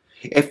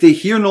 If they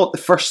hear not the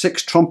first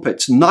 6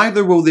 trumpets,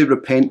 neither will they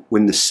repent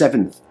when the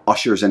 7th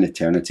ushers in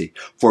eternity.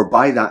 For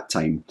by that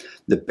time,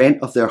 the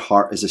bent of their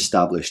heart is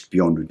established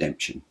beyond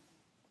redemption.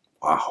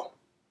 Wow.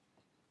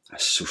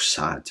 That's so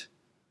sad.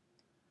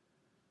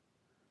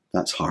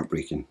 That's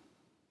heartbreaking.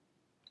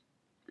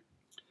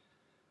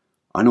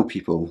 I know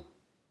people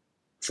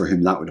for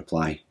whom that would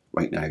apply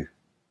right now.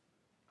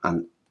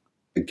 And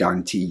I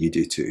guarantee you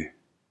do too.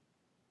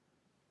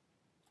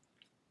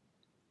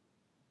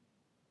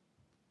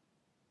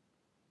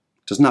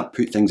 Doesn't that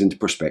put things into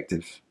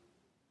perspective?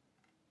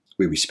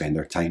 Where we spend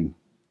our time,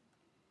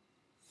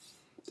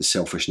 the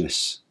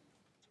selfishness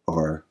of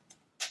our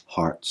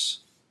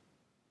hearts,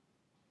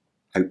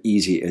 how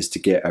easy it is to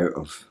get out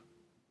of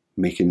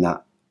making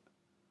that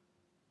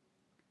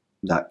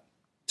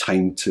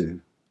time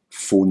to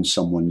phone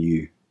someone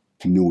you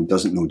know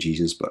doesn't know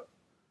Jesus, but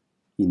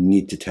you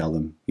need to tell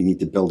them, you need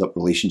to build up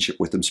relationship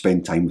with them,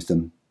 spend time with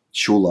them,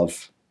 show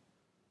love.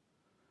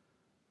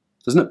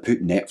 Doesn't it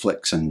put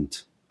Netflix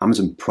and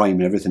Amazon Prime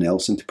and everything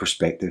else into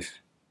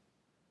perspective?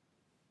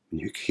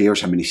 And who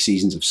cares how many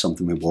seasons of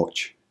something we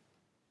watch?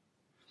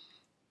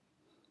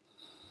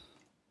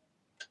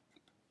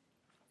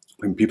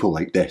 When people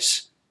like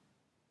this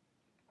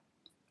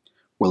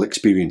will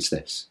experience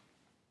this.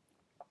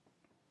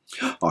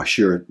 Oh,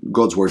 sure,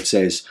 God's word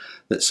says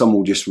that some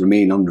will just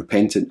remain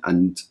unrepentant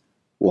and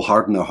will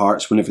harden their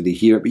hearts whenever they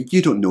hear it, but you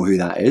don't know who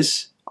that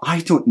is. I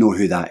don't know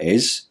who that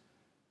is.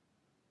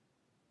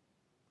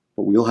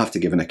 But we'll have to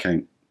give an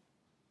account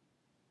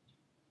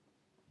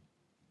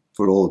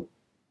for all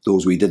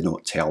those we did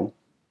not tell.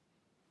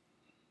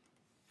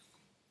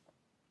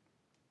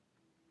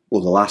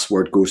 Well, the last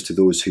word goes to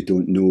those who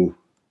don't know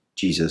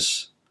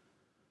Jesus.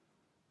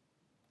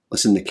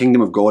 Listen, the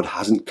kingdom of God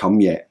hasn't come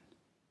yet.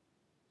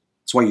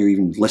 That's why you're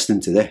even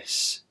listening to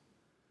this.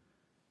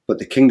 But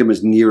the kingdom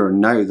is nearer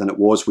now than it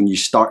was when you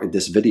started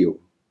this video.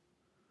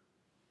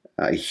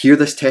 Hear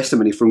this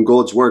testimony from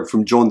God's word,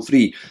 from John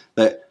 3,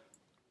 that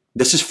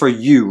this is for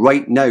you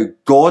right now.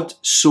 God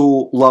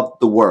so loved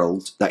the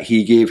world that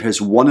he gave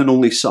his one and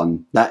only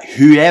son, that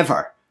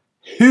whoever,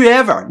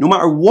 no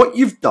matter what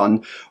you've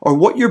done or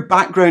what your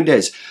background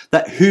is,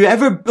 that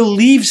whoever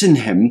believes in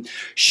him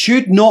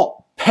should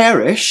not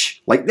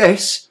perish like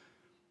this,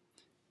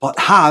 but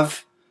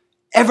have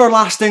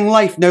everlasting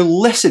life. Now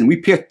listen, we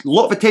pay a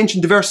lot of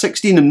attention to verse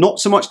 16 and not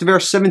so much to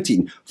verse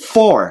 17.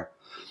 For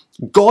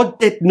God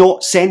did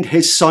not send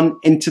his Son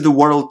into the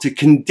world to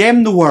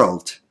condemn the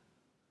world,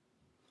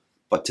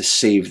 but to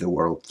save the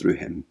world through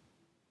him.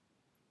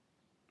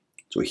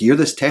 So hear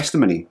this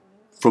testimony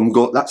from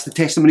God. That's the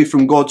testimony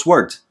from God's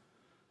word.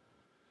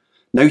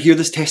 Now hear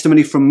this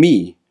testimony from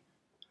me,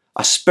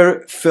 a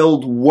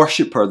spirit-filled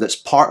worshipper that's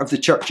part of the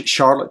church at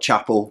Charlotte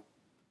Chapel,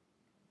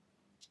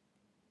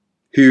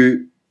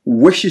 who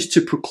wishes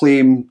to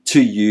proclaim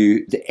to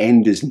you the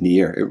end is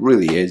near. It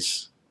really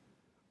is.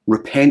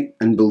 Repent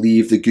and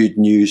believe the good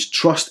news.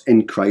 Trust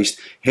in Christ,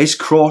 his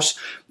cross,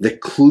 the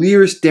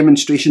clearest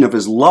demonstration of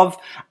his love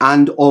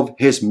and of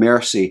his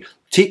mercy.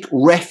 Take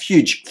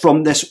refuge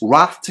from this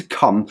wrath to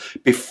come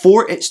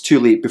before it's too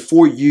late,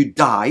 before you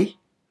die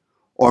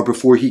or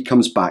before he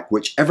comes back,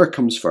 whichever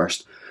comes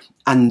first.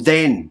 And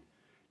then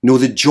know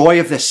the joy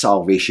of this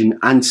salvation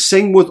and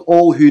sing with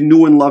all who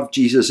know and love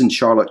Jesus in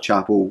Charlotte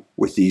Chapel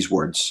with these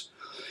words.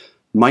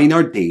 Mine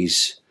are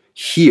days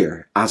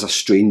here as a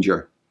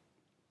stranger,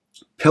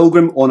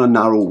 pilgrim on a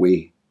narrow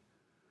way.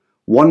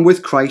 One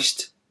with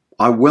Christ,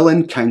 I will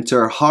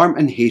encounter harm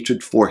and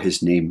hatred for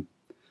his name.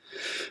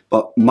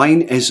 But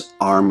mine is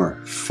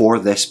armour for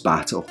this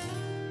battle,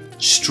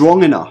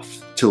 strong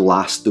enough to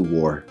last the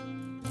war.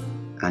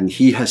 And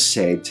he has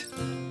said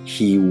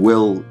he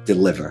will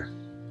deliver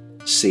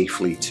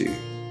safely to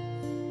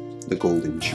the golden